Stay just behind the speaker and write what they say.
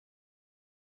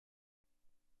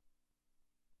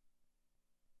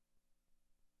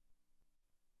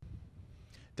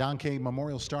Donkey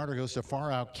Memorial Starter goes to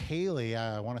Far Out Kaylee.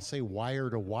 I want to say wire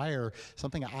to wire.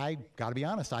 Something I got to be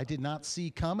honest, I did not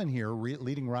see coming here.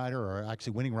 Leading rider, or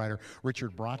actually winning rider,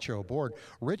 Richard Bracho aboard.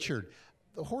 Richard,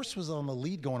 the horse was on the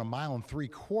lead going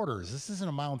 1.75 miles. This isn't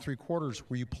 1.75 miles.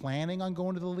 Were you planning on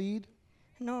going to the lead?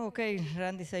 No, okay.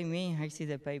 Randy said me. I see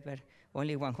the paper.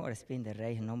 Only one horse in the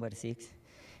race, number 6.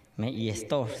 He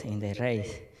stops in the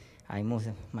race. I move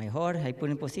my horse. I put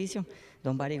in position.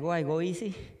 Don't worry, go. I go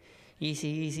easy.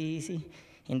 Easy.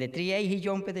 In the 3A, he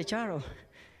jumped the charo.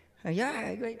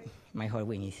 Yeah, great. My horse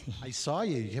win easy. I saw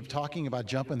you. You kept talking about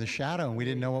jumping the shadow, and we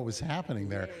didn't know what was happening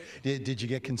there. Did you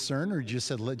get concerned, or you just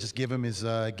said, just give him his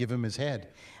head?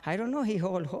 I don't know. He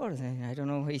hold horse. I don't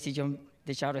know. He jump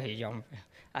the shadow. He jump.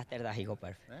 After that, he go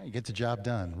perfect. Yeah, you get the job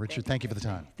done. Richard, thank you for the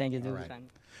time. Thank you. All right.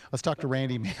 Let's talk to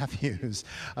Randy Matthews.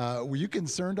 Were you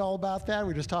concerned all about that?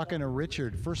 We're just talking to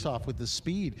Richard. First off, with the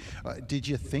speed, did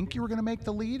you think you were going to make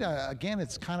the lead? Again,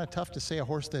 it's kind of tough to say a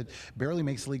horse that barely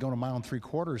makes the lead going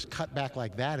 1.75 miles, cut back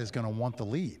like that, is going to want the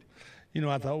lead. You know,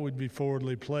 I thought we'd be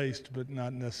forwardly placed, but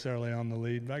not necessarily on the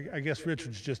lead. I guess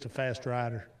Richard's just a fast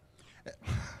rider.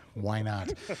 Why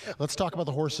not? Let's talk about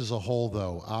the horse as a whole,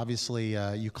 though. Obviously,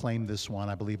 you claimed this one,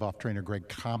 I believe, off trainer Greg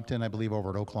Compton, I believe, over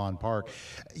at Oaklawn Park.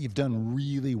 You've done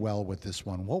really well with this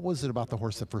one. What was it about the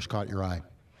horse that first caught your eye?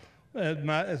 As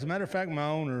a matter of fact, my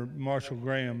owner, Marshall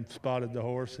Graham, spotted the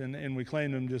horse, and we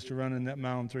claimed him just to run in that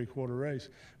 1.75 mile race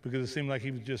because it seemed like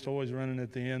he was just always running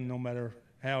at the end, no matter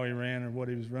how he ran or what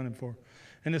he was running for.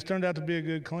 And it's turned out to be a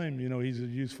good claim. You know, he's a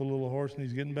useful little horse, and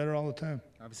he's getting better all the time.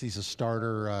 Obviously, he's a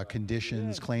starter,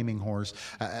 conditions, claiming horse.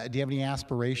 Do you have any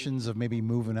aspirations of maybe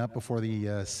moving up before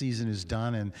the season is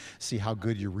done and see how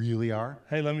good you really are?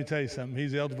 Hey, let me tell you something.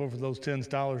 He's eligible for those 10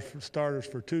 starters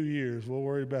for 2 years. We'll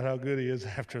worry about how good he is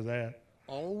after that.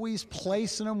 Always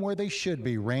placing them where they should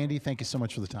be. Randy, thank you so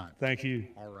much for the time. Thank you.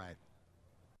 All right.